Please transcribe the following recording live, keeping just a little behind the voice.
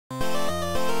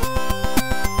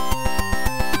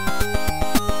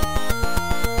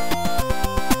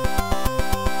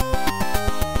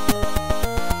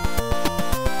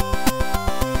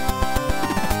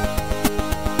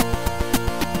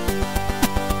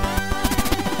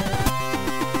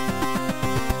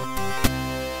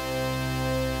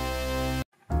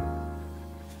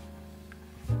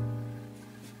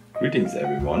Greetings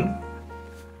everyone.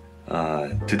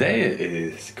 Today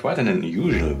is quite an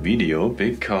unusual video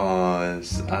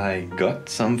because I got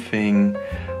something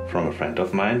from a friend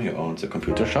of mine who owns a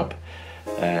computer shop,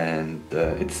 and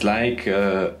it's like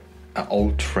an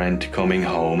old friend coming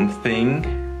home thing,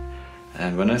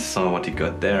 and when I saw what he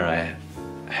got there I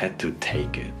had to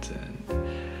take it.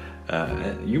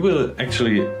 And you will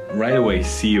actually right away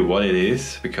see what it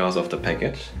is because of the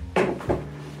package.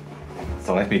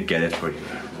 So let me get it for you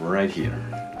right here.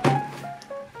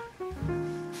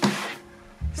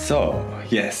 So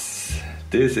yes,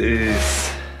 this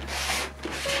is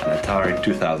an Atari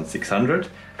 2600,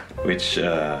 which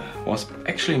was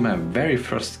actually my very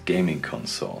first gaming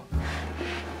console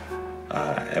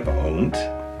I ever owned.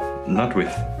 Not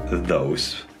with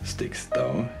those sticks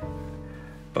though,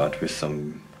 but with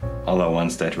some other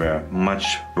ones that were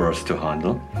much worse to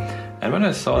handle. And when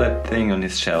I saw that thing on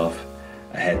his shelf,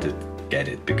 I had to get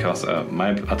it because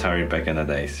my Atari back in the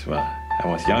days, well, I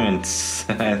was young and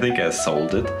I think I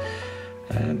sold it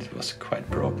and it was quite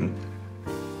broken.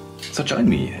 So join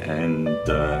me and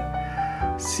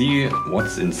see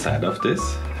what's inside of this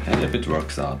and if it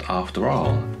works out after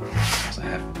all, because I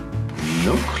have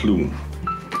no clue.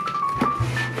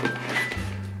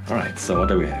 Alright, so what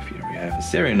do we have here? We have a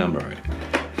serial number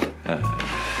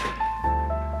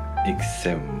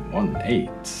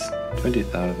X718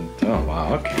 20,000. Oh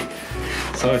wow, okay.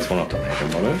 So it's one of the later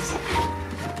models.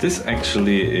 This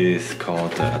actually is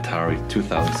called the Atari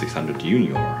 2600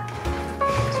 Junior. For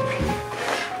those of you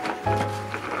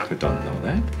who don't know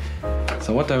that.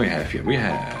 So what do we have here? We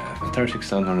have Atari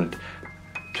 2600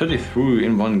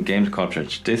 33-in-1 games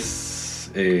cartridge. This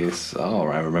is, oh,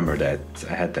 I remember that.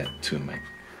 I had that too in my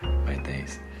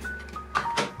days.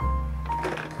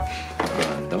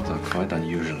 Those are quite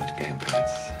unusual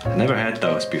gameplays. I never had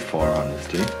those before,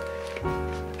 honestly.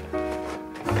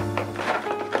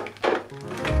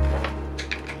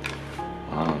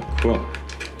 Oh, cool.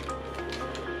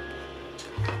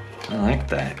 I like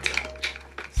that.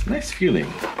 It's a nice feeling.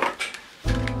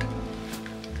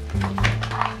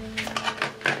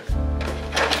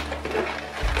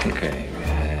 Okay, we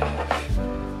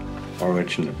have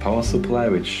original power supply,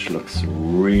 which looks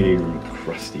really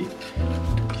crusty.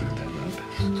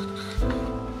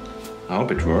 I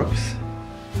hope it works.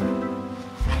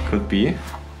 Could be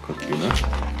not.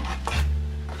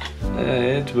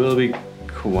 It will be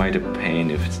quite a pain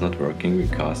if it's not working,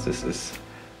 because this is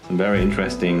some very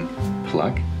interesting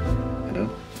plug. I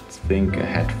don't think a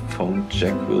headphone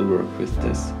jack will work with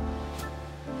this.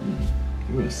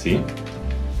 We will see.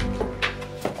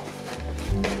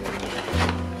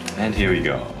 And here we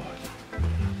go.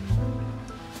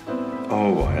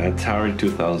 Oh boy, Atari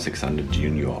 2600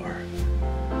 Junior.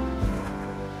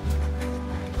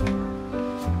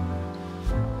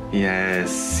 Yes,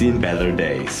 seen better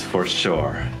days, for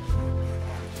sure.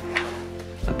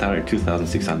 Atari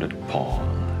 2600 Paul.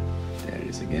 There it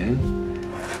is again.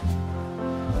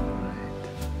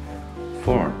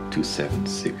 Right.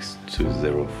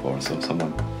 4276204. So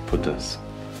someone put a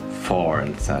 4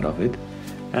 inside of it.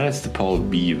 And it's the Paul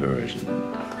B version.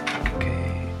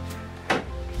 Okay.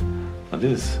 Now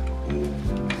this is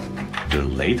the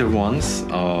later ones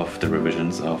of the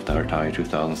revisions of the Atari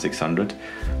 2600.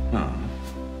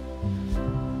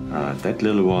 That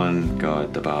little one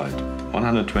got about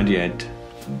 128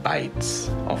 bytes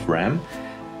of RAM.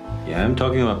 Yeah, I'm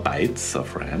talking about bytes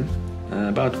of RAM.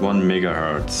 About 1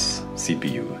 megahertz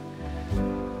CPU.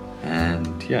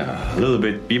 And yeah, a little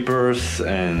bit beepers,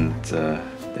 and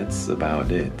that's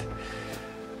about it.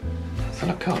 So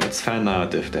look, let's find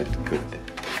out if that good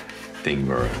thing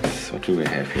works. What do we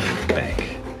have here in the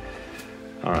back?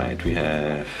 Alright, we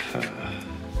have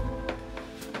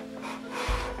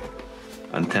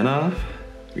antenna.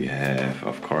 We have,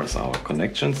 of course, our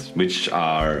connections, which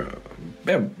are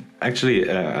actually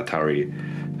Atari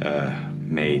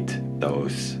made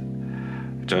those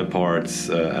joy ports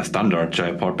a standard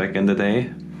joy port back in the day.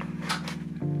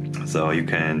 So you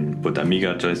can put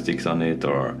Amiga joysticks on it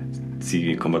or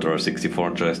Commodore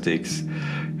 64 joysticks.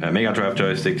 Mega Drive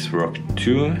joysticks work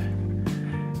too.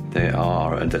 They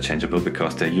are interchangeable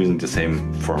because they're using the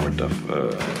same format of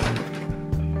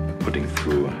putting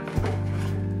through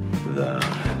the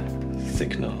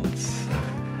signals.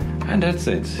 And that's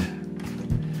it.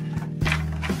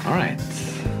 Alright,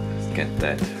 let's get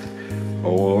that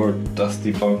old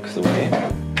dusty box away.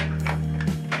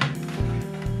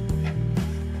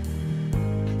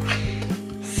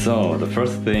 So the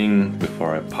first thing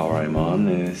before I power him on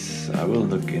is I will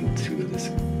look into this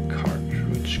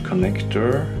cartridge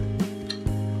connector.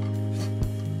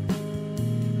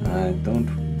 I don't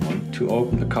want to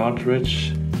open the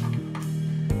cartridge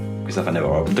because I've never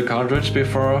opened the cartridge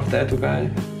before of that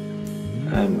guy.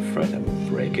 I'm afraid I will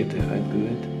break it if I do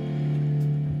it.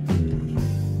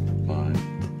 But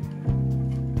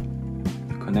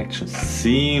the connection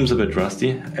seems a bit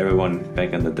rusty. Everyone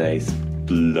back in the days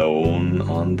blown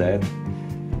on that.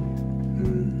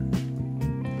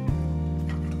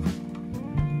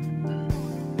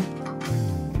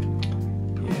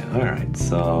 Yeah, alright,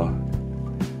 so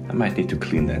I might need to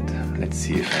clean that. Let's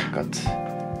see if I got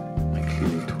my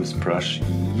cleaning toothbrush.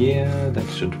 Yeah, that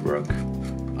should work.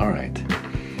 Alright,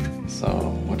 so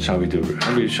what shall we do?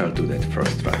 We shall do that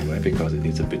first right away because it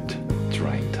needs a bit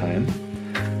drying time.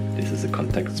 This is a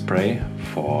contact spray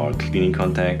for cleaning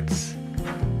contacts,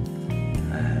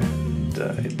 and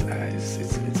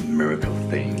it's a miracle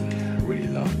thing. I really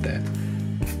love that.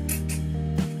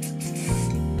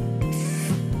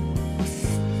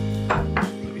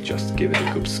 So we just give it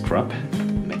a good scrub,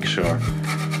 make sure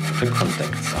the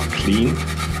contacts are clean.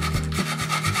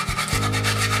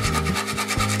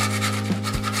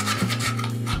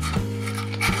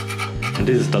 And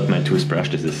this is not my toothbrush,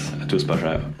 this is a toothbrush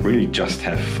I really just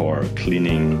have for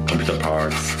cleaning computer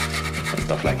parts and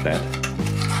stuff like that.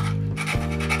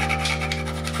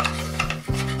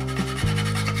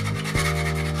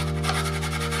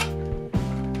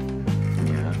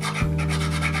 Yeah.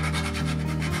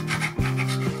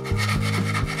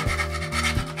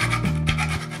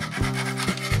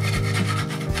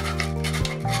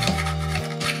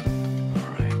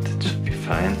 Alright, that should be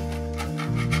fine.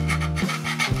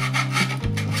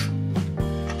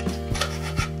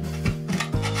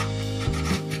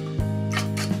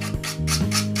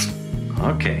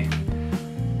 Okay,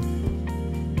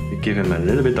 we give him a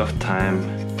little bit of time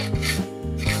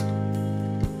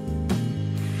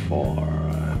for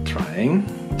trying.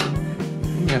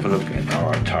 We have a look at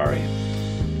our Atari.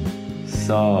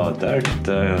 So there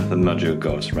the module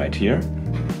goes right here.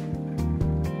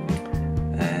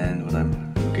 And what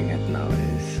I'm looking at now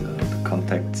is the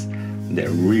contacts. They're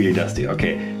really dusty.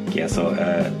 Okay, yeah, so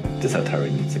this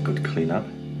Atari needs a good cleanup.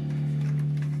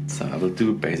 So I will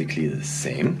do basically the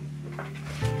same.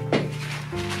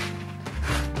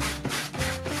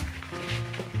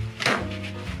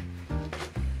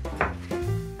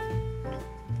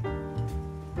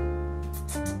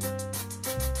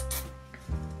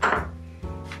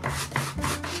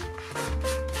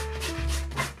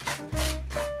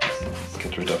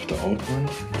 Get rid of the old one.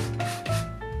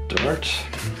 Dirt.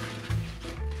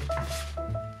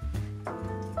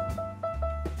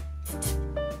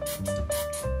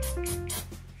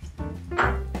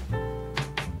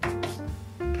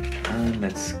 And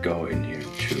let's go in here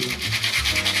too.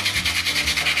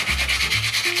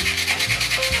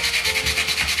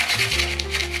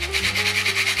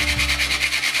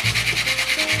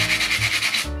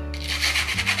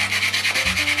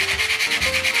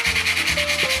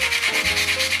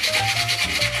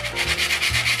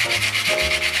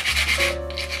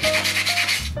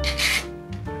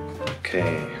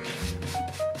 Okay.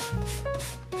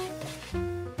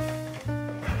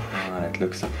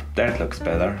 That looks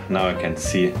better. Now I can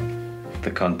see the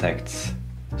contacts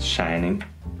shining.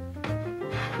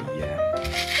 Yeah.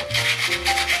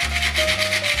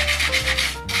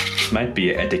 It might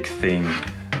be an attic thing,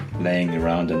 laying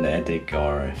around in the attic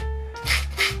or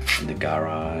in the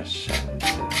garage, and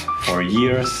for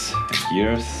years and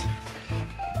years.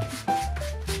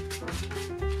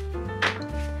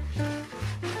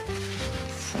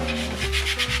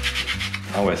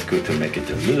 Always good to make it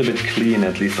a little bit clean,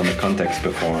 at least on the contacts,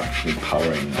 before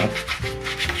powering up.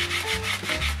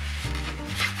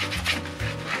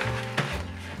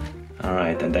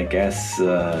 Alright, and I guess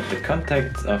the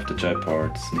contacts of the joy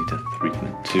ports need a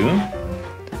treatment too.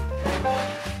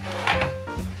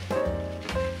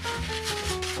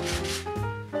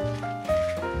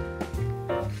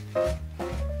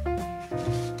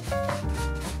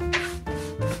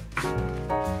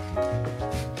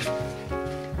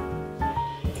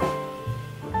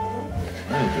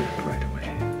 Right away.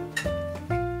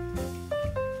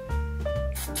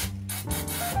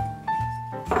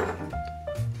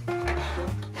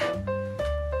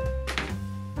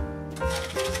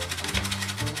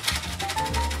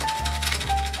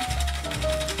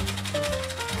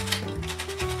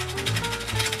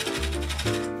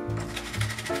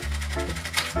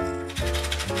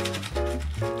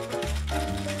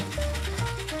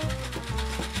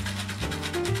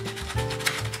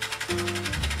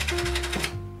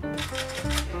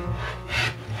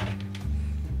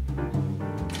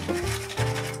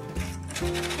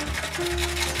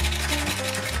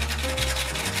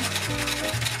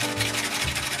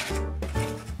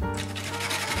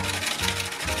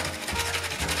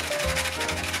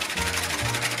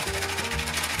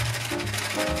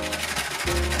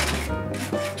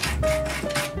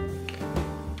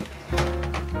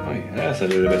 there's a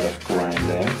little bit of grime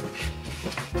there.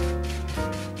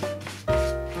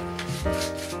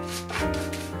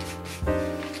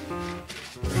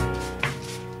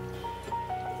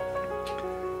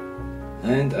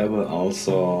 And I will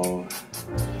also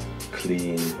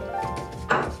clean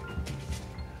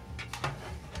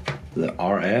the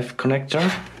RF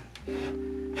connector,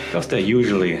 because they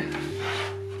usually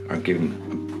are giving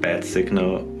a bad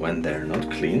signal when they're not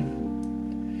clean.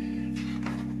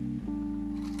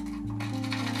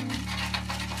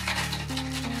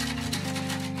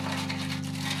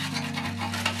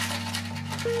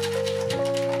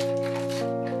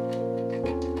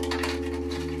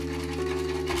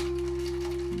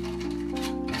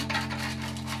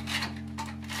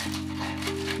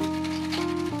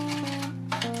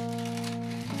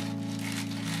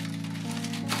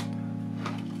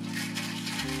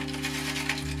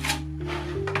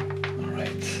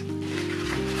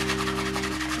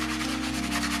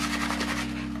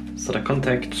 So the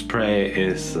contact spray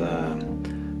is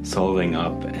solving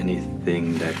up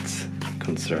anything that's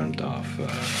concerned of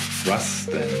rust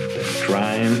and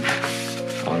grime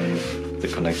on the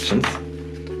connections,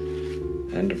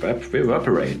 and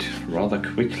evaporate rather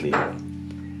quickly.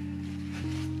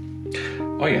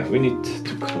 Oh yeah, we need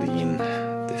to clean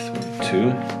this one too.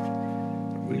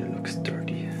 It really looks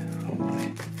dirty. Oh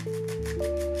my.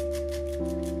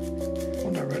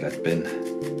 Wonder where that's been.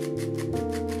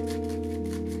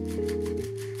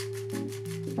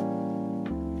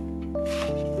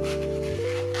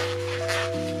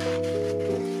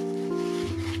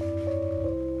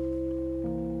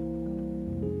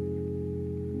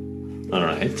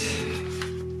 Alright,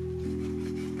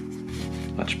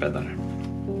 much better.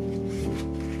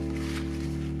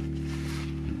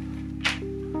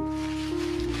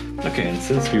 Okay, and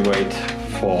since we wait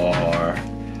for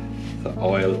the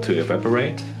oil to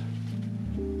evaporate,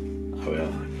 I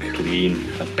will clean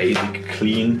a basic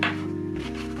clean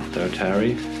of the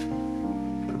Atari.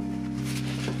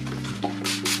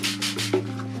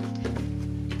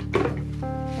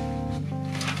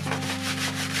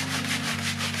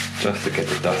 Just to get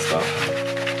the dust off.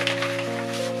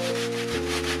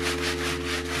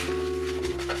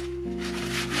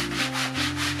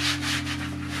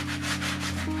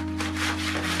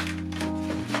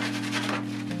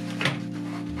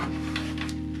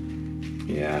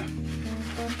 Yeah.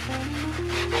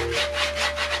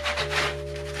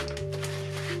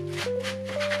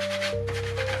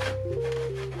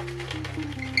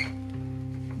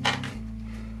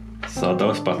 So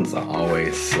those buttons are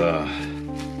always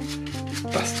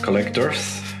dust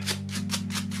collectors.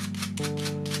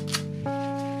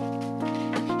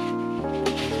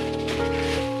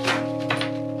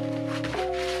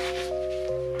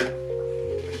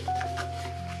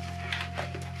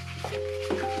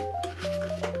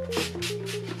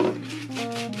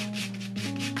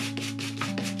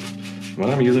 What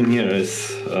I'm using here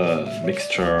is a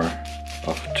mixture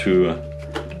of two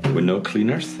window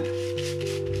cleaners.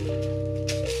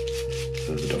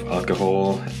 A bit of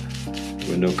alcohol,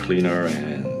 window cleaner,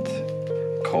 and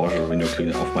Causal window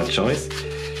cleaner of my choice.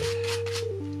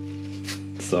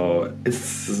 So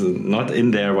it's not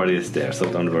in there, but it's there, so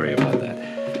don't worry about that.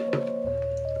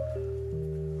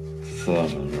 So,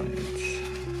 right.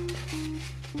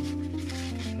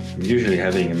 I'm usually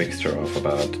having a mixture of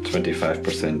about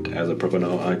 25% isopropyl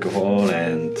alcohol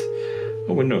and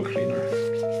a window cleaner.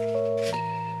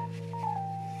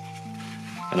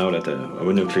 I know that a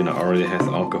window cleaner already has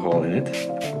alcohol in it,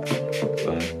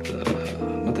 but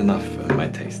not enough for my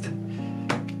taste.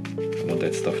 I want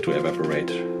that stuff to evaporate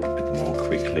a bit more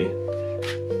quickly.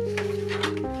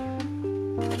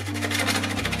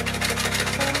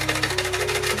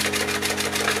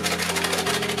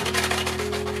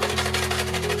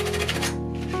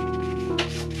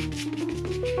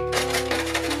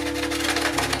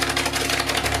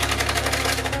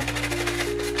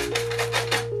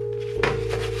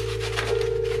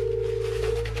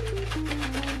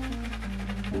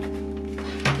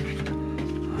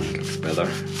 Better.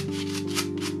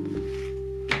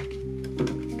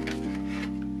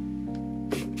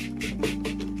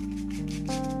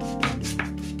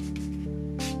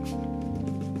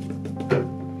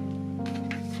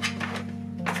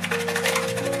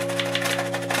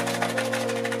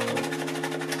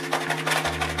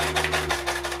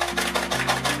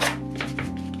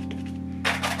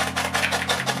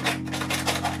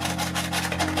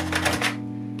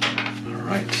 All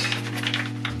right.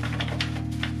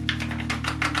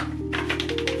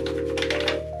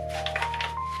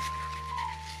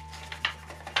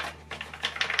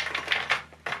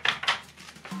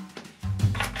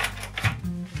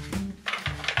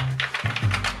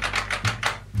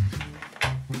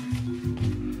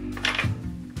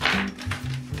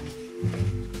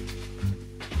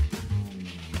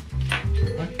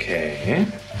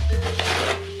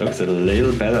 a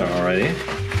little better already.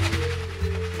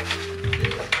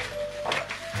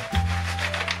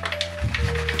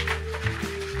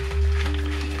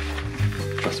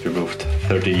 Just removed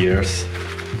 30 years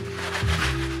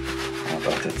out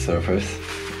of that surface.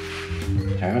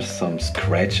 There are some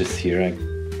scratches here. I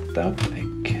doubt I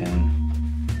can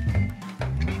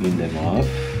clean them off.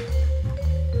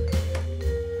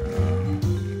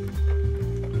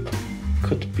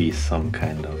 Could be some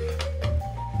kind of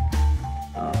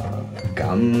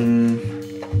gum.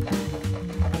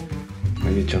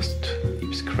 Maybe just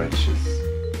deep scratches.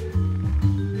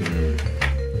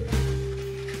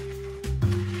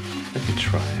 Let me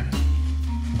try.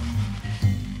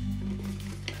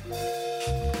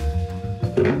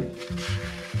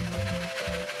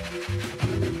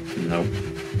 Nope.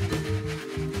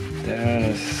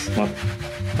 There's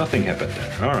nothing happened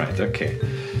there. Alright, okay.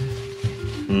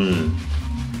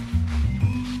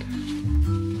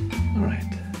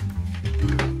 Alright.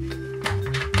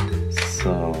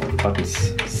 So buttons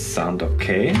sound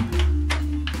okay.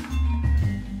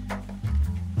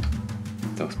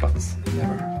 Those buttons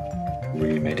never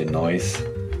really made a noise.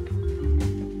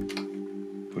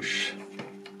 Push.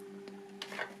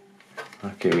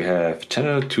 Okay, we have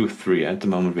channel 2, 3. At the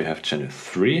moment we have channel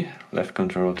 3. Left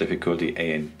control, difficulty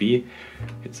A and B.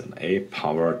 It's an A,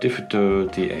 power,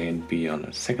 difficulty A and B on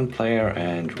the second player,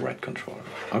 and right controller.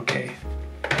 Okay.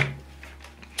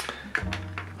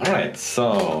 Alright,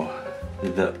 so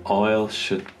the oil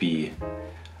should be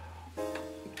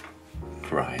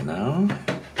dry now.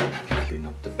 Clean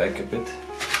up the back a bit.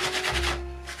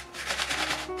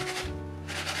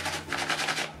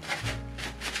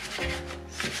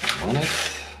 On it.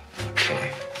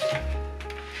 Okay.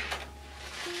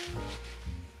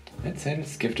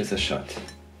 Let's give this a shot.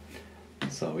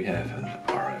 So we have an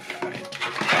RF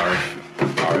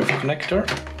connector.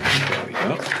 There we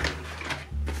go.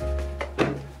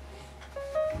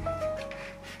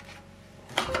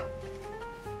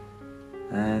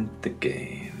 And the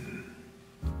gain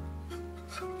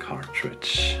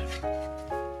cartridge.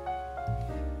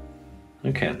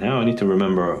 Okay, now I need to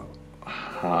remember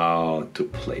how to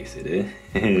place it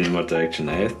in what direction.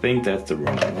 I think that's the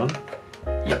wrong one.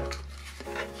 Yep,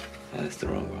 that's the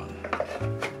wrong one.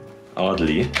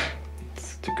 Oddly,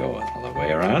 it's to go all the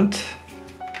way around.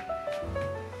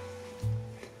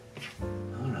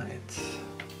 Alright.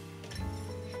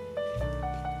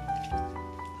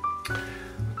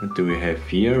 What do we have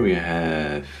here? We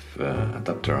have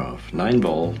adapter of 9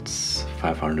 volts,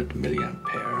 500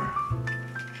 milliampere.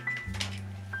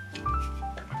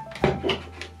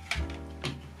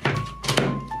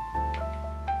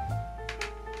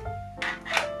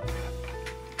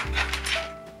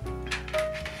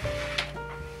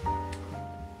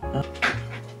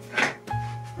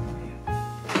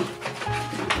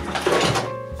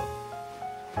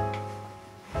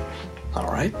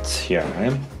 Alright, here I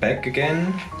am back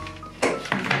again.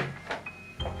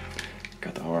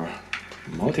 Got our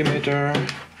multimeter.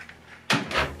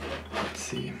 Let's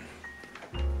see.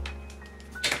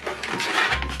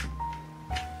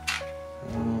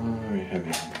 We have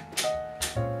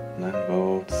 9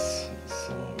 volts,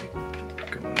 so we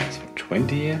go for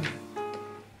 20.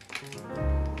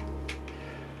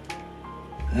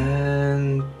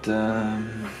 And the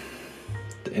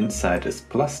inside is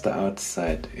plus, the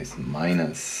outside is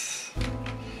minus.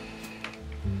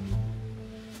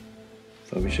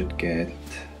 So we should get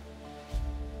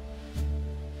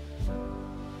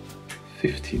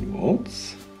 15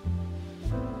 volts.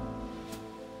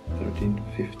 13,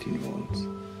 15 volts.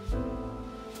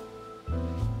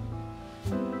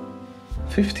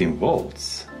 15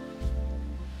 volts.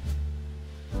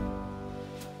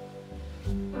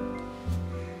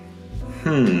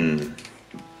 Did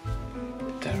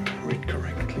I read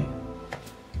correctly?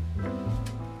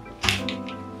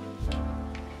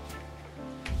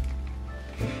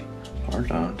 Power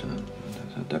down to the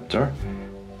adapter.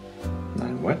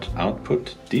 9 watt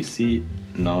output, DC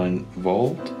 9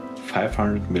 volt,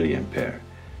 500 milliampere.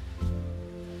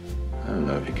 I don't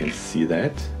know if you can see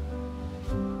that.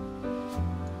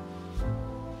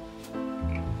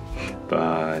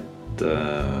 But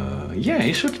yeah,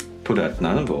 he should put at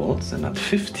 9 volts and not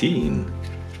 15.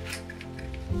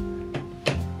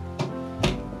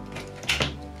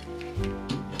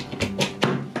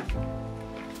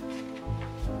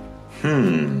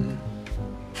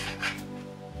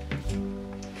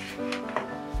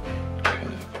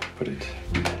 Put it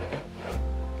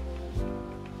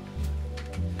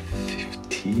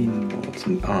 15 volts.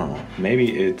 Oh,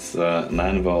 maybe it's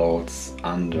 9 volts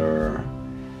under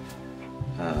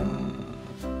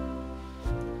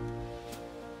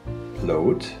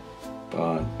load,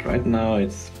 but right now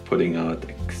it's putting out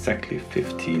exactly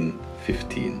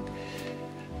 15:15.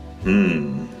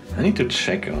 I need to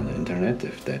check on the internet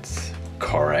if that's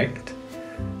correct.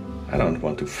 I don't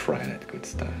want to fry that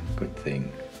good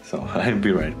thing. So I'll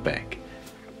be right back.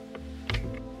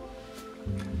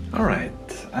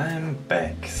 Alright, I'm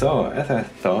back. So as I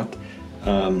thought,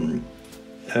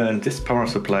 this power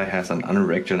supply has an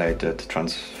unregulated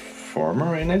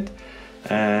transformer in it,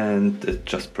 and it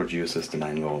just produces the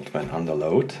 9 volt when under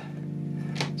load.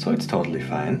 So it's totally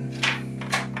fine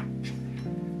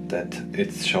that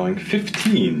it's showing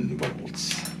 15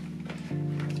 volts.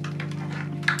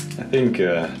 I think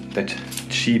that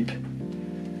cheap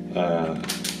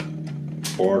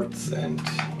boards and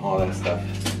all that stuff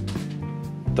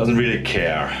doesn't really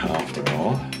care after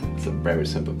all. It's a very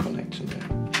simple connection there.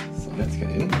 So let's get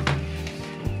in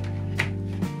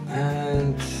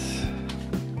and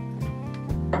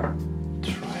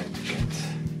try to get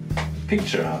a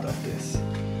picture out of this.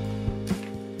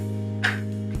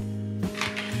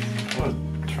 I'll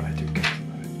try to get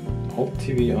my old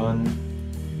TV on.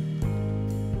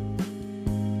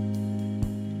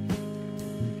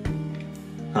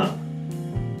 Huh.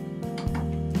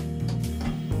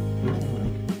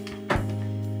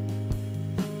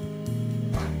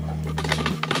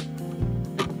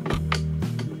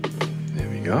 There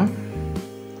we go.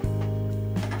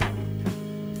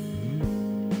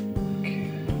 Okay,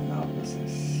 now this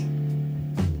is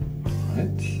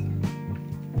right.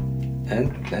 And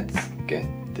let's get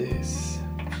this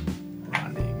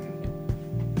running.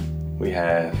 We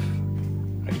have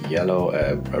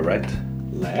a red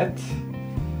LED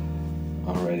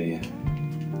already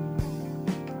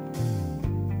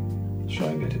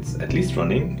showing that it's at least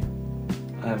running.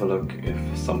 I have a look if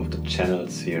some of the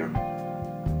channels here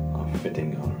are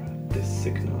fitting this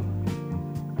signal.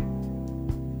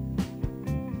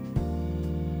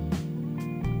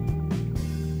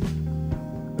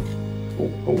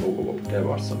 Oh, there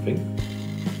was something.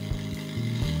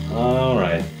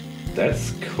 Alright,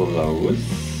 that's close.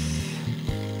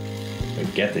 We're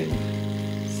getting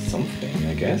something,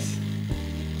 I guess.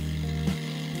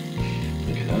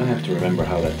 Okay, then I have to remember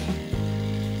how that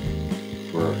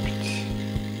worked.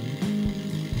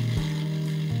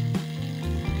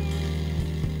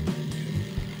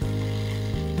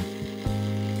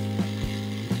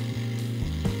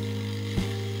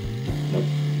 Nope.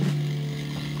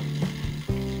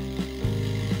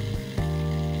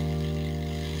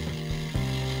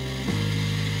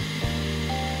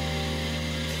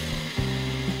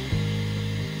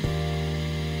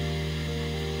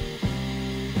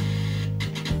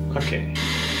 Okay.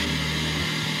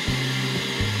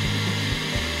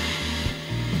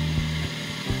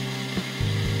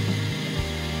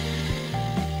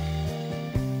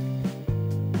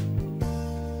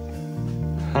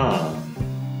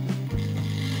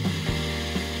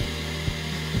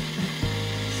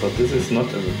 So this is not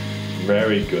a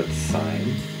very good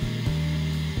sign.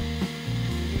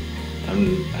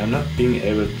 I'm not being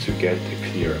able to get a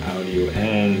clear audio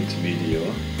and video.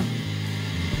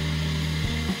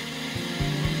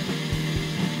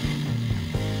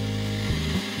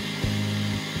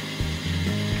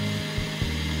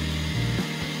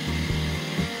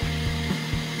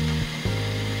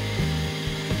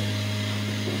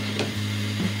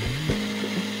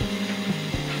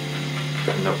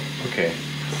 No, okay.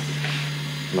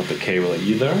 Not the cable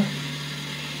either.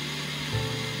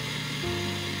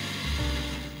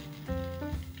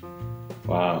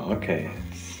 Wow, okay.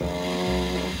 So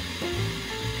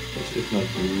this is not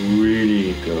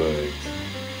really good.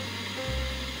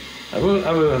 I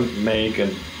will make a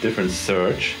different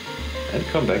search and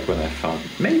come back when I found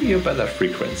maybe a better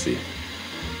frequency.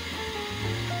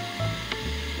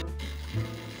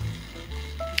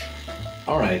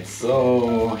 Alright,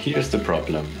 so here's the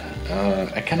problem.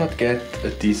 I cannot get a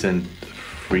decent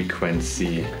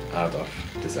frequency out of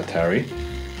this Atari.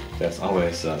 There's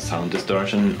always a sound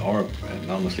distortion or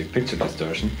enormously picture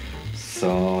distortion.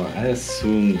 So I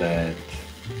assume that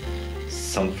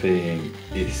something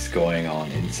is going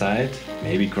on inside.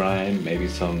 Maybe grime, maybe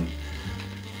some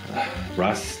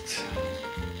rust.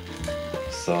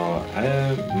 So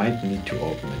I might need to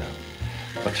open it up.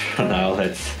 But for now,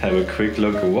 let's have a quick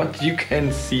look at what you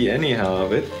can see anyhow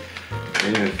of it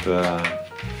if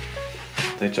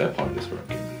the joypad is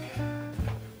working.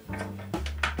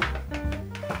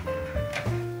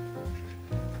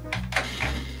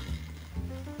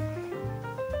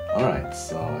 Alright,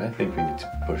 so I think we need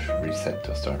to push reset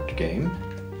to start the game.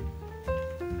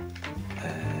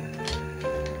 And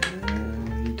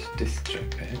this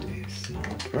joypad is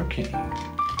not working.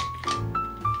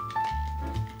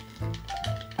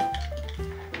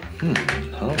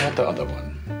 How about the other one?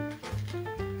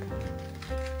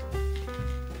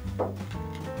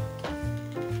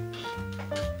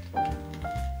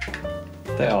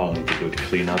 They all need a good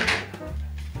cleanup.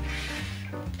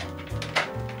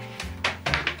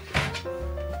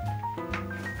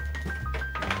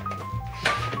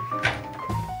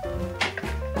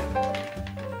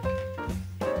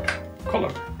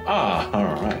 Color. Ah,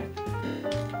 alright.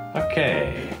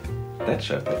 Okay. That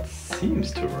shepherd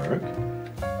seems to work.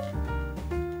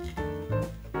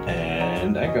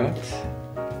 And I got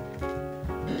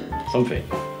something.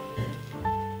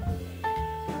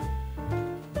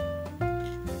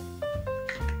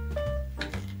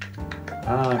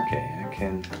 Okay, I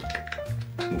can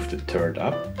move the third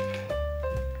up.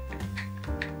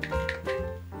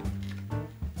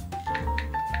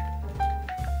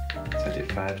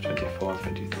 "25, 24,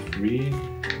 23,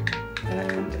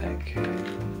 and I can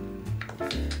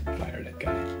fire that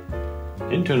guy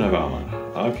into Nirvana.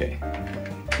 Okay.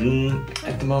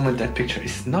 At the moment that picture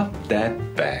is not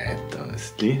that bad,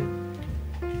 honestly.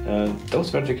 Those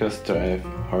vertical stripes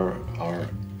are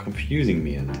confusing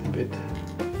me a little bit.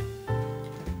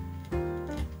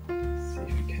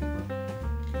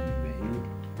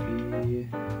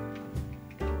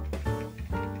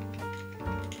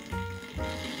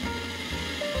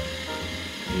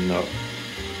 No.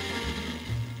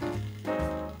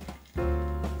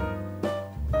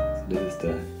 So this is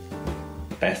the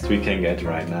best we can get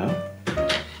right now.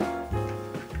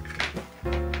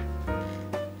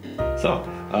 So,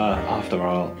 after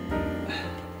all,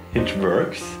 it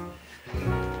works.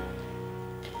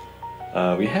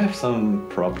 We have some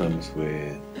problems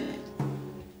with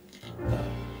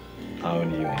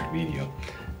audio and video,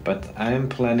 but I'm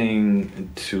planning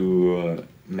to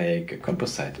make a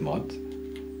composite mod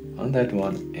on that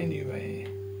one anyway.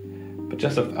 But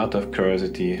just out of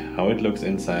curiosity how it looks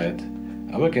inside,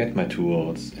 I will get my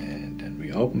tools and then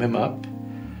we open him up.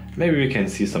 Maybe we can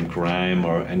see some grime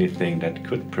or anything that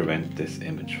could prevent this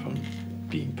image from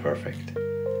being perfect.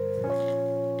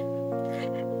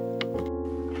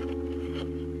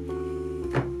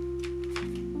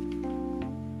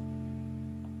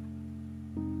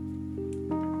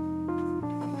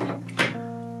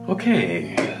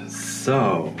 Okay,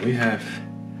 so we have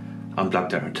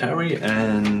unplugged our Atari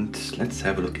and let's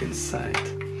have a look inside.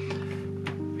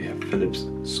 We have Phillips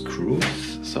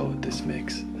screws, so this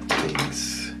makes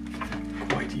things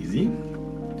quite easy.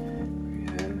 We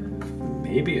have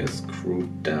maybe a screw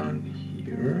down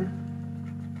here.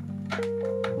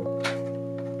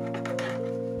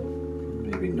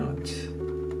 Maybe not.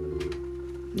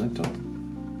 That don't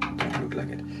look like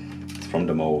it. It's from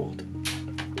the mold.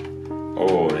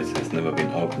 Oh, this has never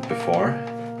been opened before.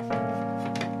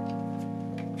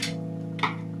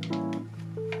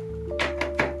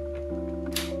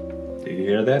 Do you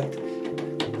hear that?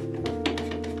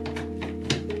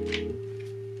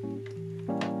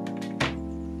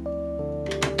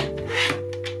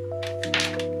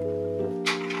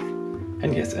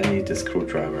 And yes, I need a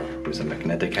screwdriver with a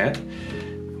magnetic head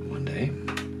one day.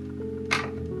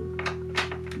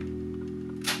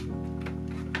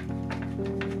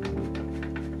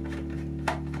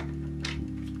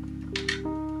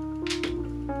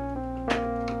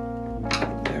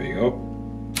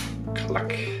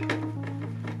 Cluck.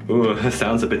 Ooh,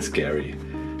 sounds a bit scary.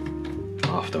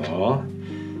 After all.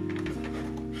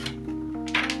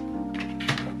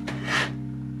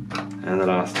 And the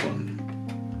last one.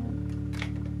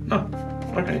 Oh,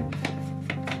 okay.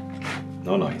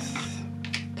 No noise.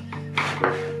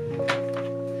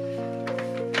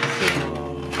 So,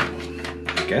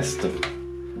 I guess the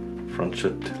front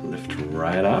should lift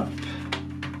right up.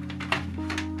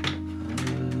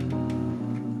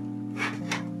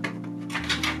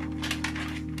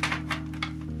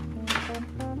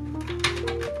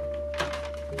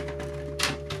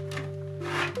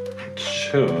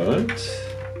 Should,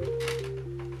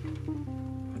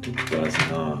 but it does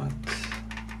not.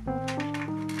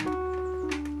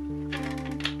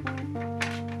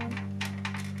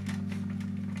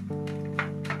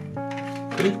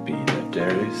 Could be that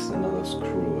there is another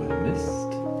screw I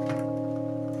missed.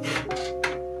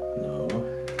 No.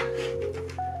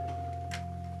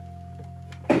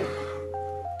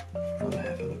 I'll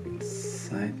have a look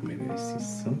inside. Maybe I see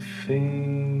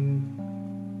something.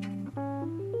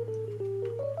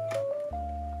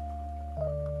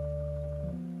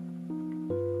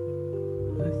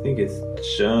 I think it's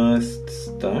just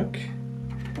stuck.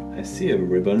 I see a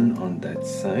ribbon on that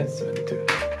side, so I need to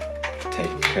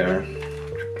take care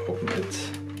to open it.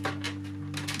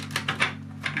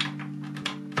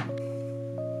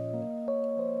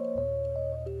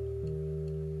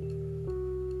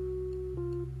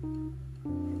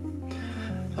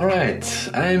 Alright,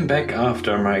 I'm back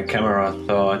after my camera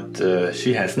thought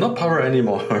she has no power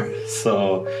anymore.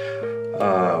 So,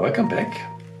 welcome back.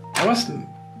 I was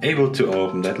able to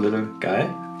open that little guy,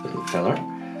 little fella,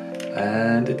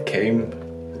 and it came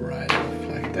right off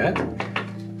like that.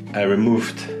 I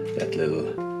removed that little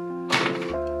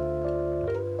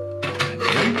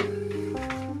idea.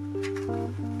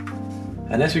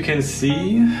 And as you can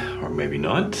see, or maybe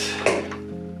not,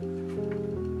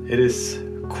 it is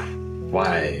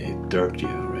quite dirty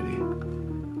already.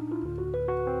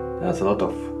 There's a lot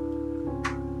of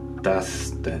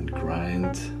dust and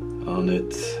grind on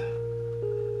it.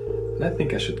 And I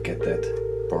think I should get that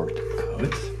board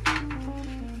out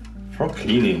for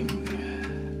cleaning.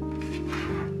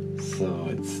 So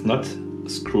it's not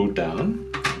screwed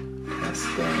down, as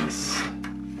there's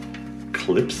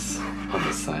clips on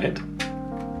the side.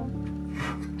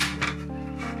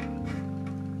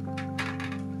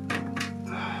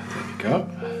 There we go.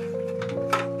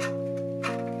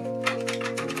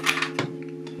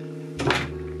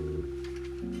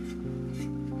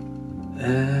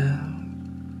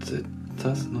 And it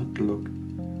does not look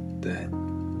that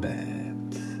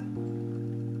bad.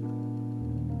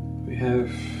 We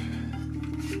have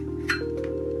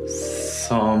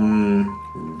some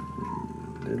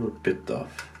little bit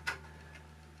of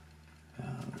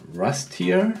rust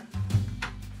here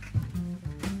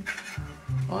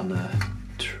on a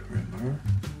trimmer.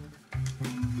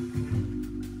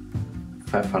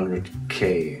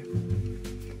 500K.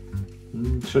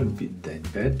 Shouldn't be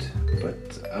that bad,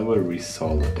 but I will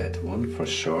resolve that one for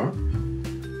sure.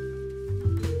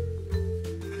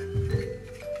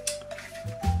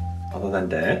 Other than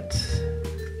that,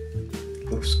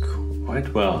 looks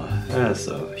quite well. There's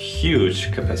a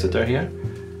huge capacitor here.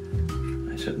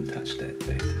 I shouldn't touch that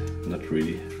bit, not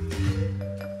really.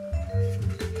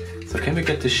 So can we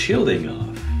get the shielding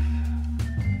off?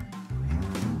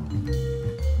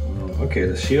 Okay,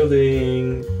 the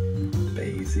shielding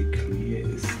basically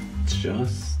is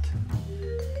just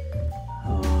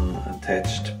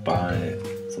attached by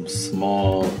some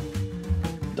small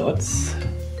dots.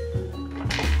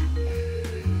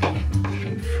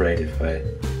 I'm afraid if I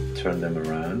turn them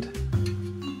around, I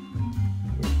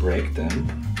will break them.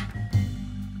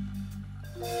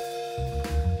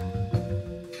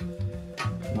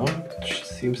 No, it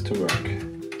seems to work.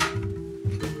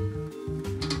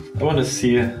 I want to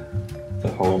see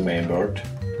the whole mainboard,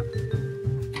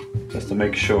 just to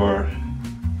make sure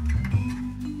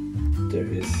there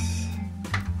is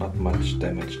not much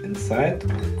damage inside,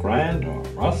 or grind or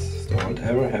rust or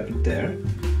whatever happened there.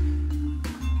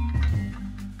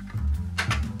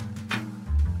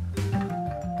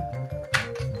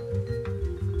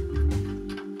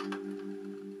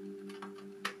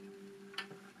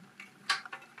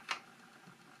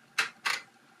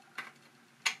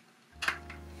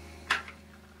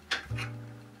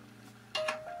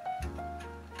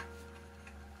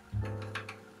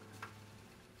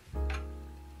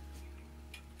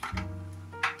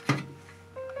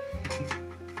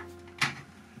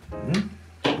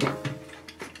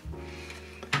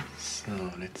 So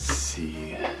let's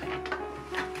see.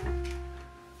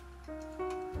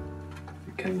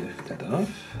 We can lift that off.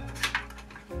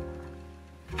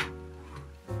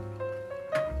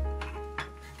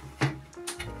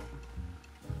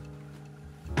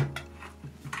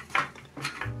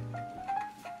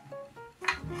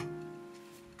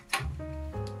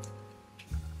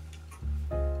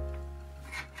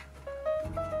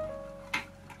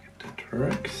 That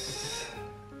works.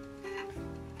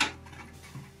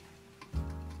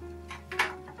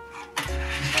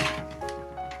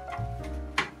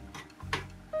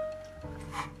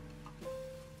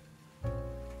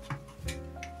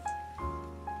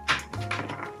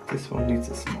 This one needs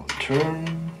a small turn.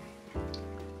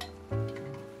 There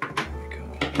we go.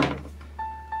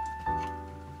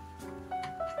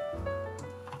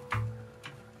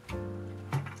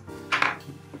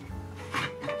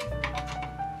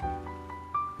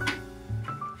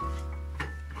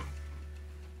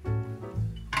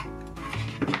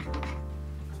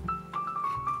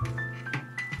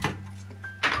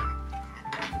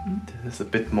 This is a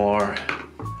bit more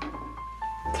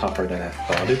tougher than I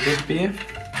thought it would be.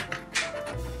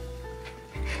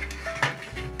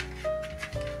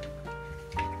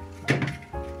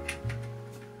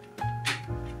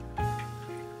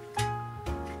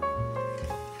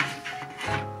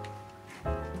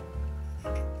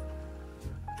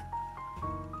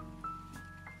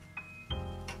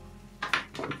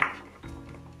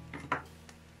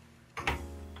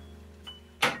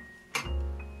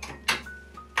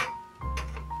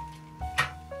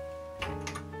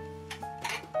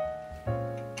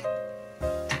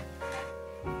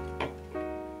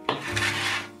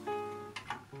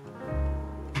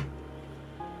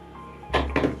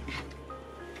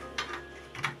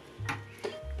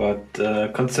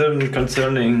 But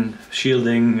concerning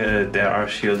shielding, there are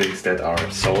shieldings that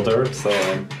are soldered, so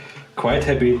I'm quite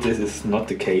happy this is not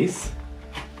the case.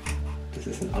 This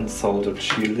is an unsoldered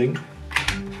shielding.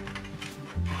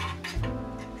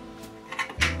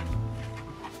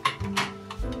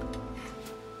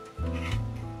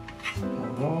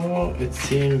 Oh, it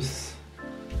seems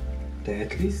they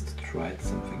at least tried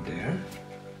something there.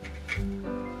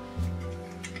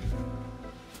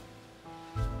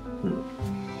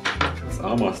 It's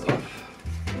almost off.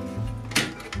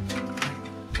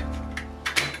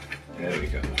 There we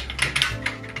go.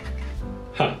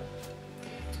 Huh.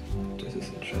 This is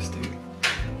interesting.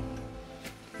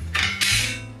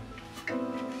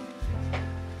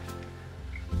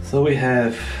 So we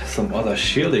have some other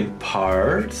shielding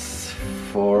parts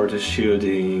for the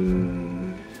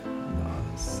shielding on the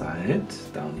other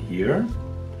side, down here.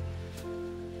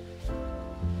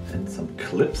 And some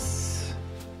clips.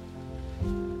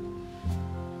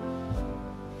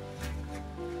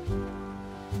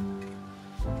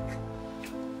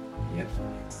 Yep.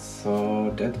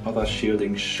 So that other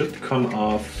shielding should come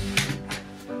off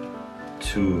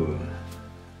too.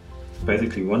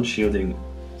 Basically one shielding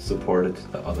supported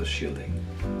the other shielding.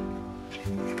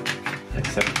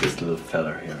 Except this little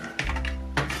fella here.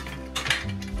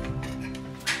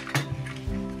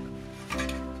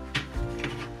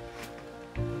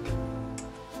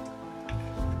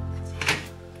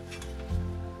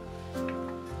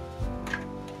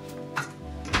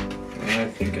 I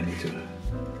think I need to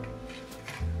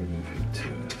remove him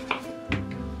too.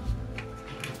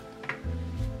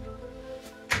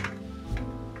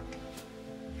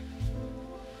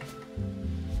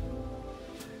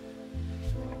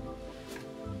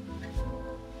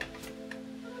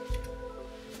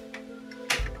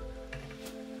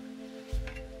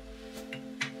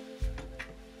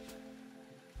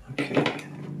 Okay.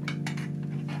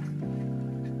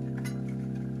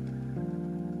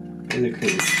 Basically,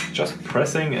 it's just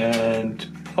pressing and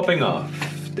popping off.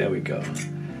 There we go.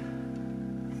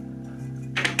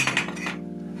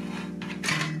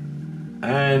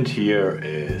 And here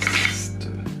is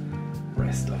the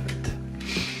rest of it.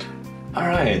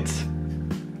 Alright.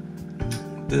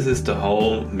 This is the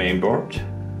whole mainboard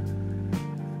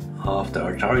of the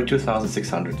Atari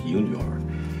 2600 Junior.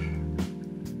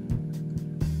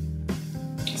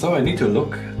 So I need to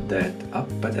look that up,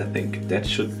 but I think that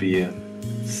should be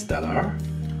stellar.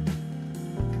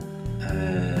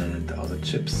 And the other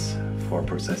chips for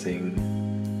processing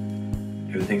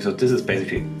everything. So this is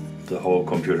basically the whole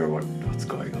computer, what's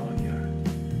going on here.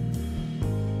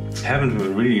 I haven't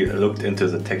really looked into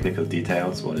the technical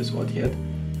details, what is what yet.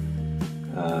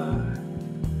 But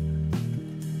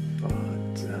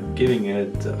I'm giving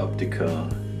it the optical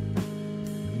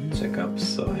checkup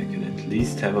so I can at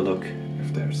least have a look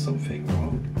if there's something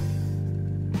wrong.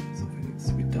 Something needs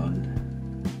to be done.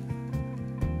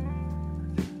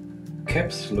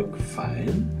 Caps look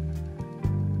fine,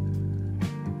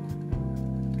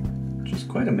 which is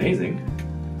quite amazing.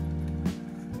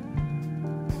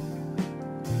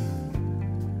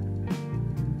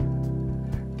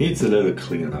 Needs a little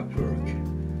cleanup work.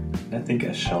 I think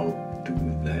I shall do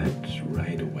that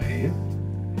right away.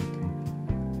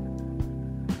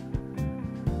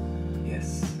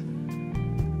 Yes.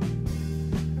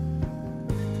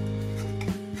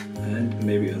 And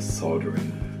maybe a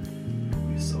soldering.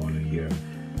 Here.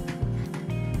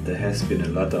 There has been a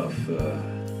lot of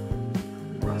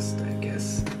rust, I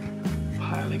guess,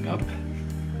 piling up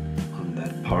on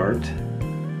that part.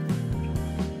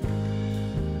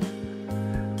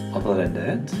 Other than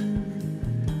that,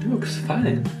 it looks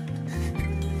fine.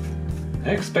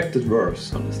 I expected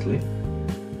worse, honestly.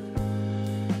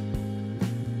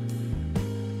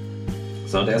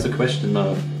 So there's a question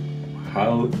of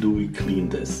how do we clean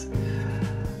this?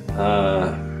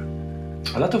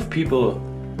 A lot of people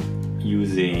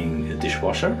using a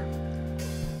dishwasher.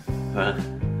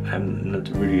 I'm not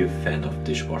really a fan of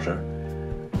dishwasher.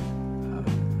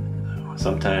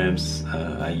 Sometimes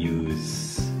I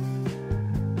use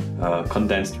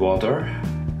condensed water.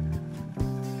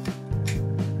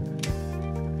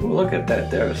 Oh, look at that!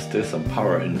 There's still some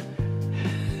power in.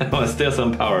 Still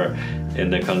some power in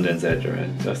the condenser.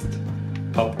 It just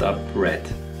popped up red.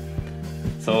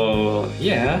 So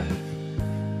yeah.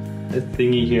 That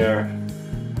thingy here,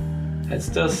 it's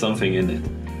still something in it.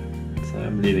 So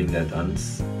I'm leaving that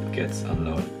gets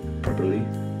unloaded properly.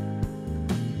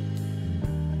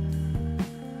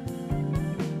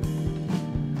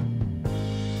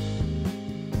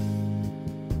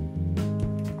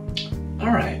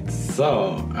 Alright,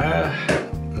 so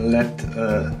let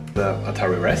the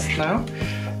Atari rest now.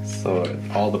 So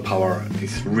all the power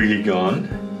is really gone.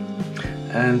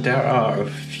 And there are a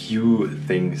few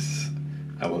things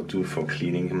I will do for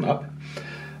cleaning him up.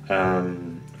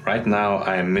 Right now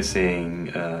I am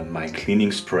missing my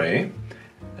cleaning spray.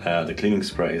 The cleaning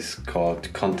spray is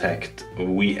called Contact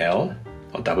WL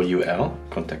or WL,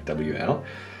 Contact WL.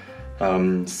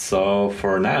 So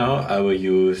for now I will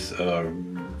use a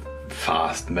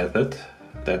fast method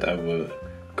that I will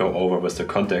go over with the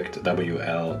Contact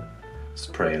WL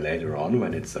spray later on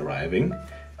when it's arriving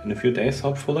in a few days,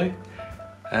 hopefully.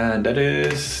 And that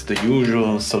is the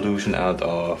usual solution out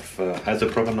of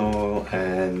isopropanol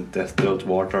and distilled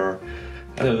water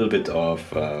and a little bit of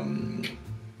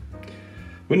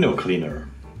window cleaner.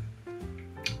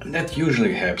 And that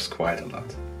usually helps quite a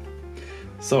lot.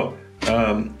 So,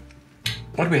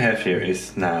 what we have here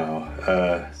is now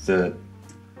the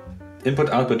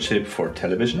input-output chip for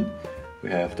television. We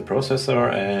have the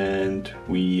processor and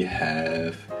we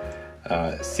have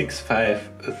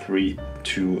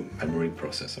 6532 memory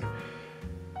processor.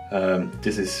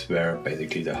 This is where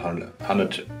basically the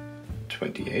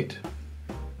 128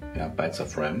 bytes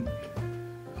of RAM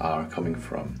are coming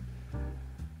from.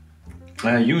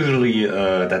 Usually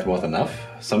that was enough.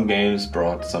 Some games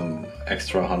brought some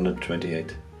extra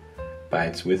 128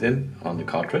 bytes with him on the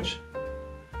cartridge.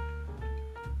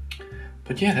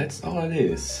 But yeah, that's all it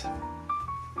is.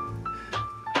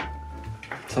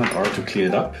 So in order to clean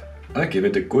it up, I give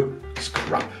it a good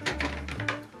scrub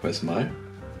with my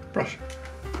brush.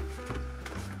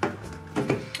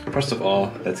 First of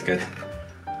all, let's get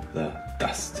the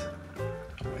dust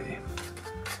away.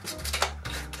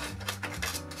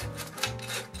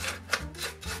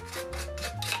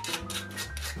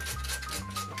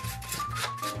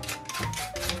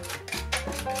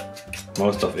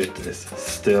 Most of it is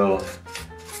still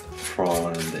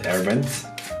from the air vents.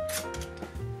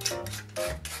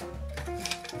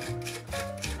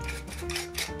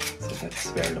 That's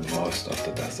where the most of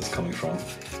the dust is coming from.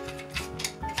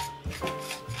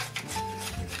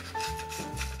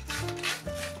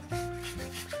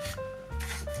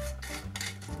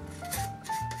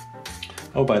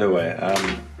 Oh, by the way,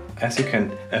 as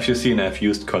you've seen, I've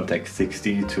used Contact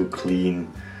 60 to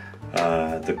clean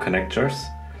the connectors.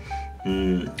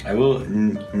 I will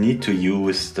need to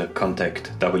use the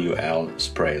Contact WL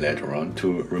spray later on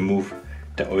to remove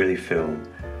the oily film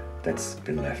that's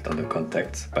been left on the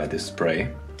contacts by this spray.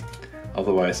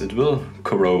 Otherwise it will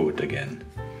corrode again.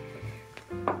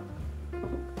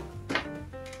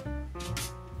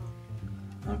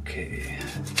 Okay,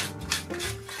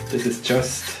 this is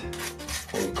just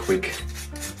a quick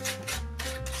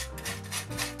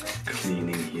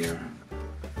cleaning here.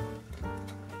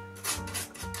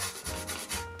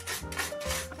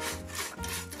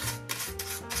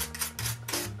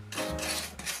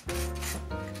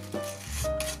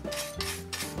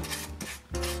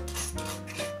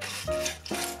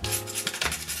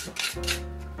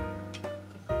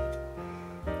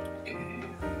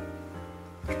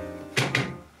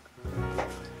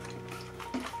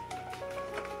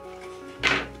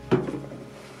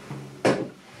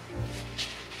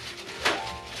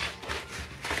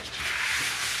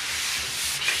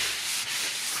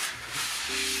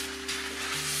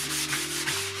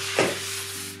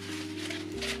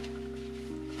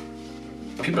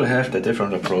 People have the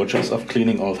different approaches of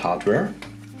cleaning old hardware.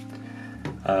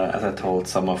 As I told,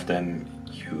 some of them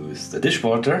use the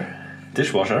dishwasher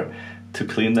to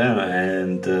clean them,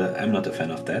 and I'm not a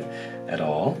fan of that at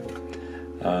all.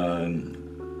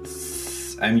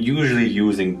 I'm usually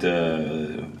using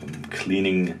the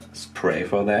cleaning spray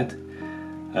for that.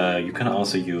 You can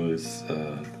also use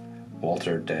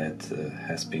water that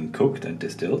has been cooked and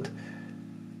distilled.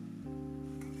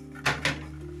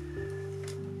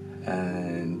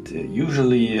 And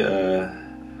usually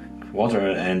water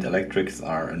and electrics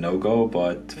are a no-go,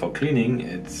 but for cleaning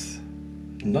it's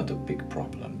not a big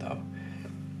problem though.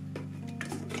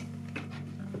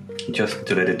 Just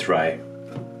to let it dry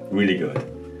really good.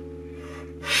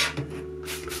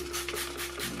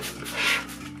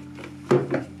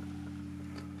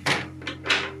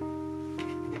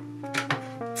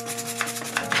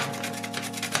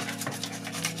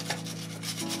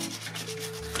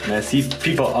 And I see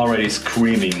people already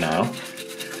screaming now,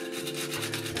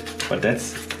 but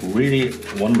that's really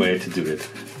one way to do it.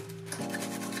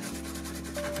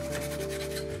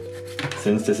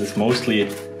 Since this is mostly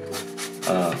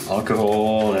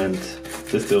alcohol and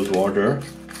distilled water,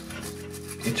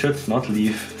 it should not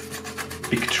leave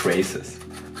big traces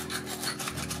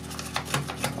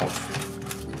of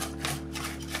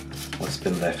what's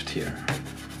been left here.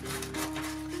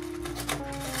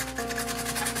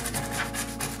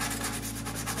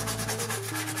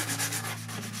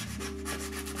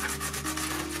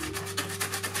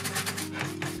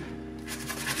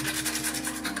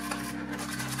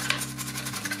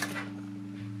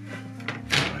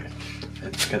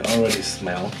 can already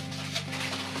smell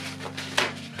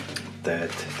that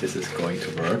this is going to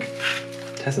work.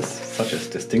 It has such a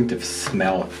distinctive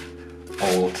smell,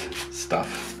 old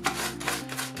stuff.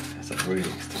 It has a really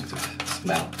distinctive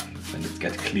smell when it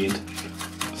gets cleaned.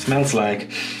 It smells like,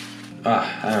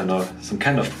 I don't know, some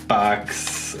kind of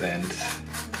bugs, and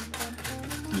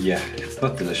yeah, it's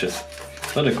not delicious.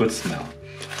 It's not a good smell.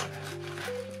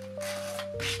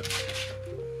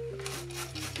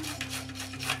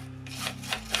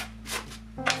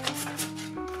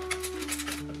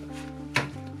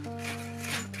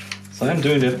 So I'm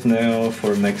doing that now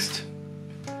for the next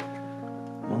 10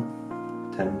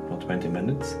 or 20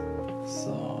 minutes.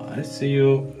 So I see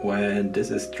you when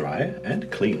this is dry and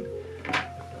clean.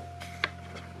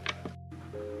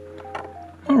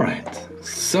 Alright,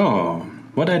 so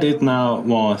what I did now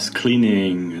was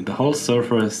cleaning the whole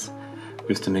surface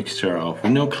with the mixture of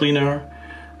window cleaner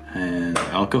and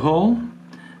alcohol.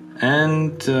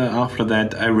 And after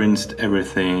that I rinsed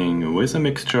everything with a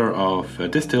mixture of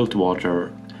distilled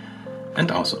water and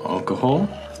also alcohol.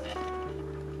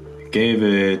 Gave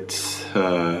it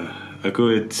a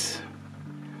good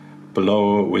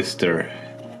blow with the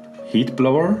heat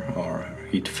blower or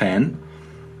heat fan.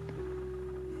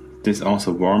 This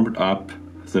also warmed up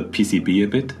the PCB a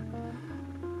bit,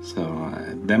 so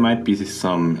there might be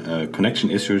some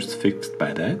connection issues fixed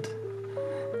by that.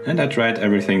 And I dried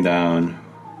everything down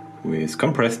with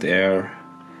compressed air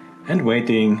and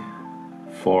waiting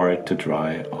for it to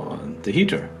dry on the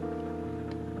heater.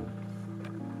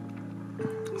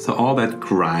 So all that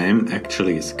grime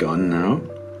actually is gone now,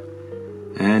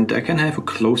 and I can have a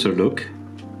closer look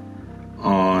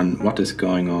on what is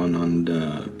going on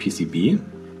the PCB.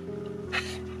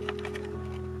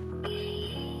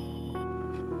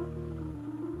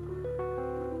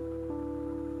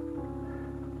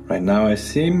 Right now it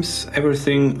seems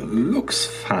everything looks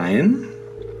fine.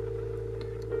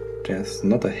 There's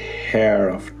not a hair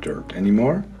of dirt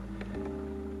anymore.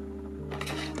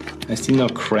 I see no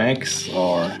cracks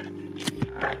or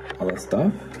other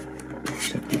stuff.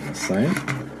 Check the other side.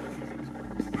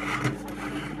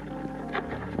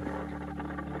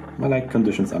 My light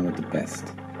conditions are not the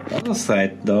best. The other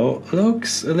side though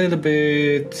looks a little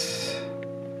bit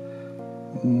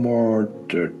more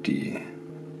dirty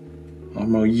or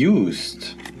more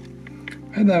used.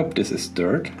 I doubt this is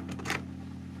dirt.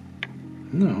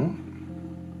 No.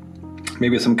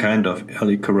 Maybe some kind of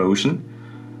early corrosion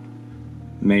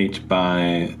made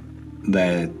by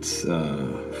that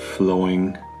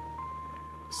flowing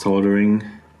soldering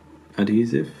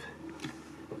adhesive.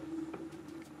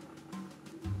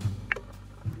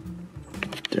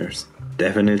 There's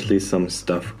definitely some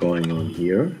stuff going on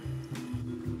here.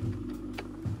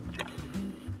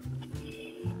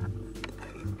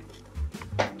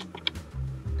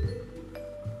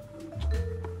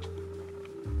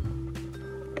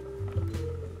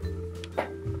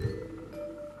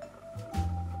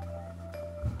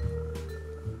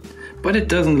 But it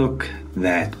doesn't look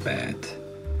that bad.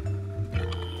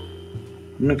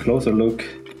 In a closer look,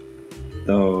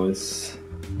 those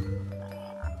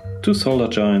two solder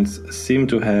joints seem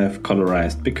to have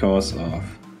colorized because of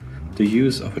the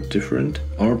use of a different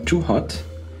or too hot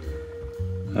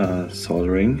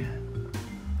soldering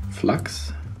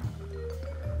flux.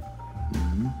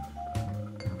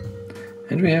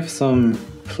 And we have some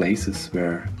places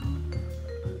where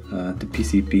the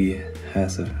PCB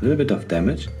has a little bit of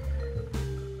damage.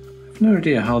 No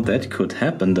idea how that could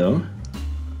happen though.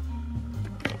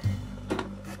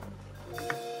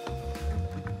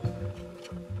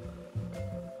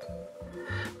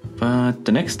 But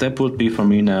the next step would be for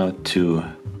me now to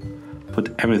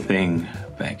put everything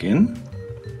back in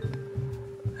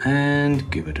and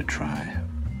give it a try.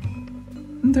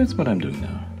 And that's what I'm doing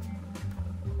now.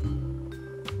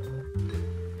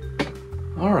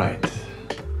 Alright,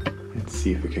 let's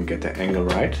see if we can get the angle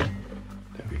right.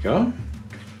 There we go.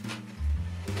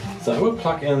 So I will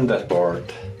plug in that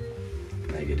board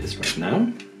like it is right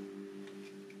now.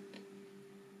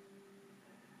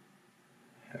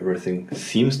 Everything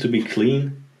seems to be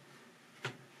clean.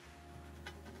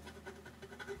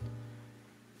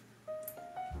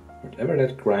 Whatever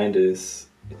that grind is,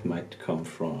 it might come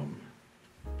from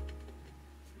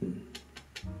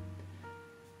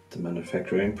the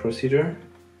manufacturing procedure.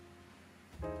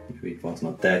 Maybe it was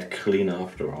not that clean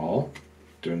after all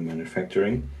during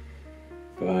manufacturing.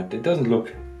 But it doesn't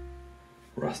look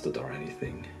rusted or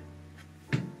anything.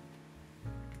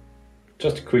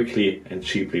 Just quickly and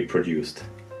cheaply produced,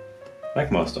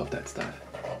 like most of that stuff.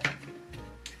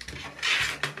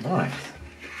 Alright.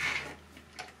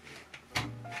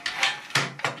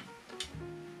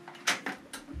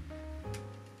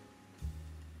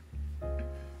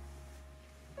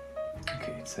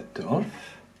 it's set to off.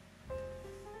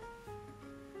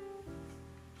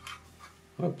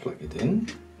 I'll plug it in.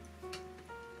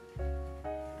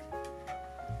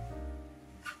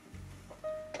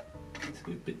 It's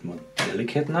a bit more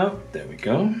delicate now. There we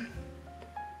go.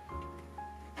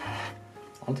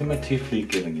 Ultimately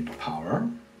giving it power,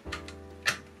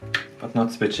 but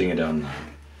not switching it on now.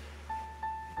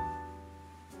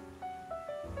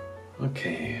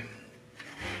 Okay.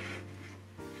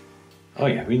 Oh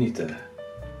yeah, we need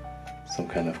some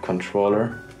kind of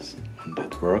controller. One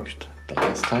that worked the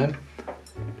last time.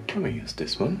 Let me use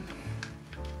this one.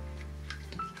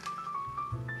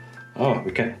 Oh,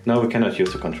 we cannot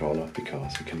use the controller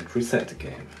because we cannot reset the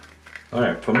game.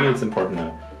 Alright, for me it's important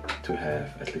now to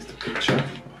have at least a picture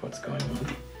of what's going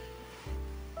on.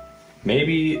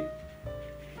 Maybe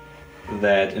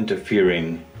that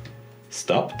interfering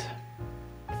stopped.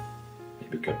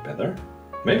 Maybe it got better.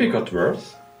 Maybe it got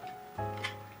worse.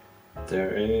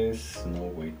 There is no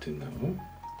way to know.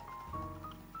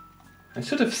 I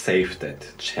should have saved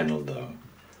that channel though.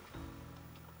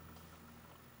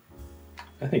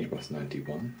 I think it was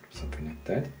 91, something like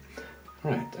that.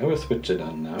 Alright, I will switch it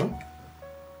on now.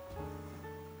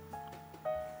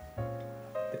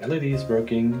 The LED is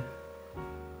working.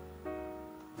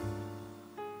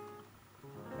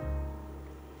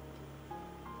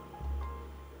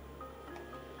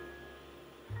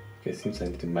 Okay, seems I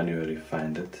need to manually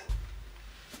find it.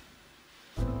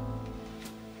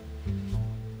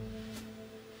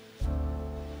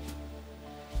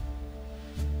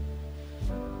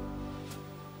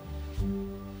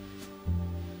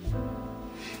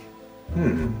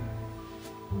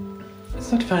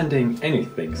 It's not finding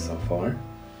anything so far.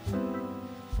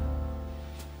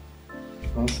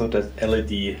 Also, that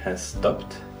LED has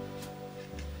stopped.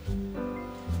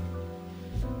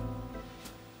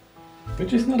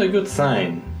 Which is not a good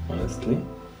sign, honestly.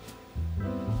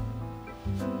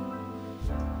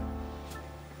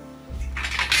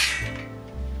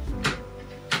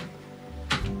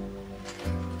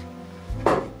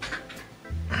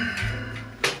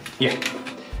 Yeah.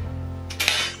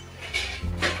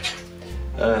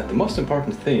 The most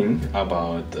important thing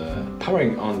about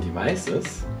powering on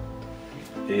devices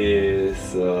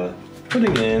is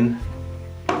putting in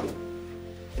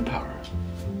the power.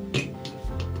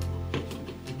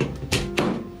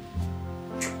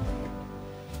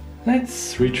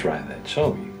 Let's retry that,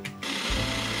 shall we?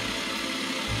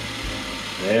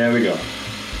 There we go.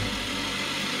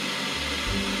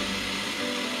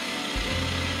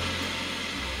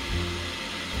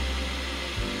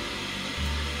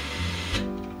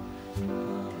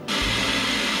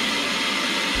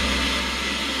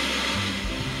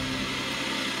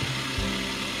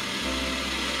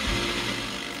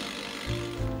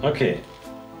 Okay,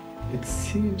 it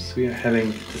seems we are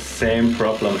having the same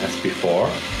problem as before.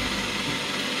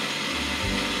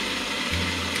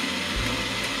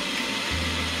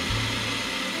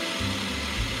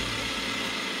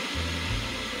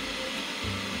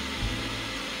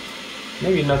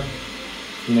 Maybe not,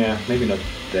 yeah, maybe not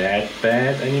that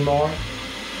bad anymore.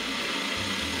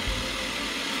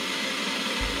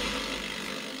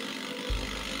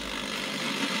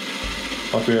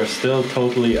 But we are still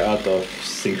totally out of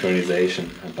synchronization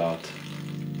about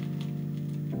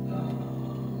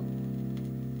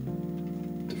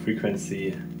the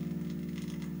frequency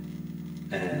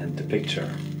and the picture.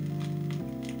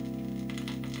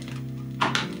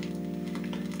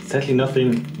 Sadly,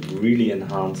 nothing really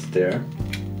enhanced there.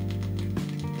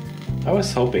 I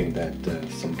was hoping that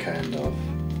some kind of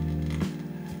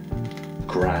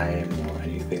grime or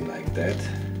anything like that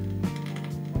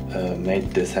made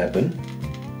this happen.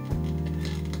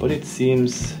 But it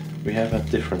seems we have a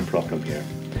different problem here.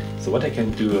 So what I can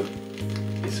do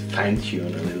is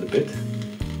fine-tune a little bit.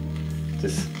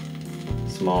 This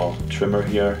small trimmer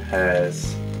here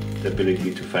has the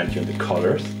ability to fine-tune the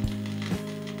colors.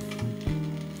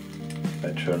 If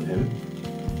I turn him.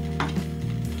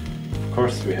 Of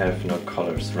course we have no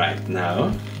colors right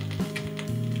now.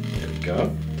 There we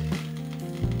go.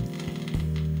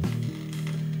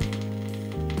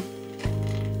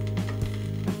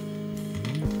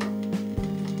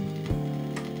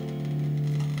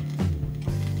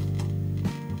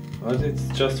 But it's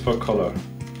just for color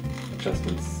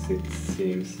adjustments, it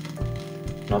seems,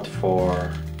 not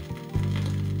for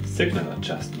signal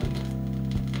adjustment.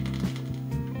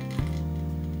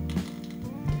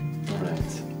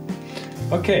 Alright.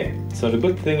 Okay, so the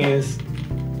good thing is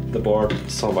the board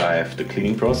survived the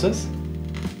cleaning process,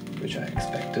 which I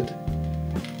expected.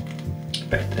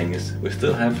 Bad thing is we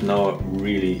still have no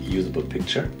really usable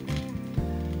picture.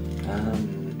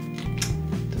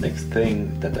 The next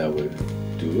thing that I will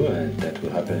do, and that will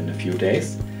happen in a few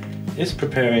days, is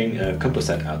preparing a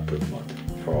composite output mod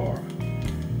for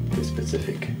this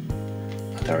specific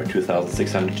Atari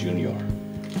 2600 Junior.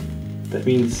 That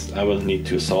means I will need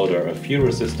to solder a few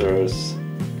resistors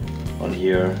on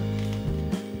here,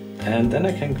 and then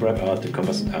I can grab out the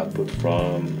composite output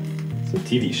from the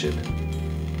TV chip.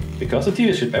 Because the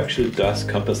TV chip actually does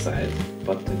composite,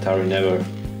 but Atari never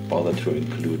bothered to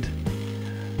include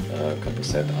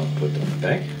composite output on the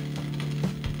back.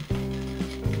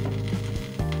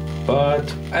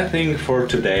 But I think for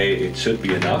today it should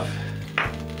be enough.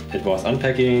 It was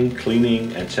unpacking,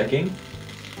 cleaning and checking,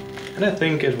 and I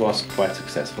think it was quite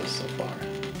successful so far.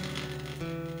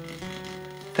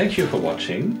 Thank you for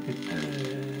watching,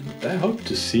 and I hope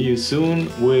to see you soon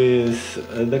with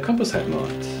the composite mod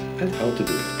and how to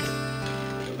do it.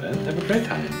 Until then, have a great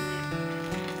time.